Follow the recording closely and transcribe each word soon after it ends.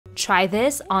Try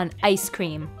this on ice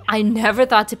cream. I never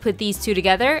thought to put these two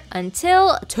together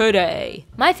until today.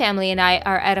 My family and I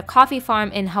are at a coffee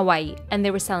farm in Hawaii, and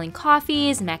they were selling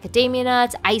coffees, macadamia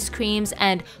nuts, ice creams,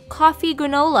 and coffee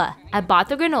granola. I bought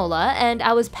the granola and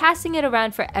I was passing it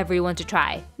around for everyone to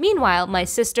try. Meanwhile, my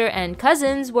sister and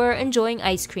cousins were enjoying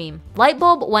ice cream. Light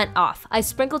bulb went off. I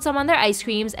sprinkled some on their ice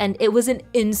creams and it was an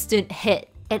instant hit.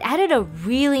 It added a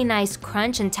really nice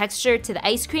crunch and texture to the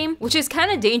ice cream, which is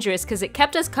kind of dangerous because it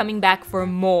kept us coming back for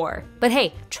more. But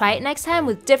hey, try it next time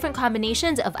with different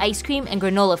combinations of ice cream and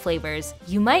granola flavors.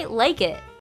 You might like it.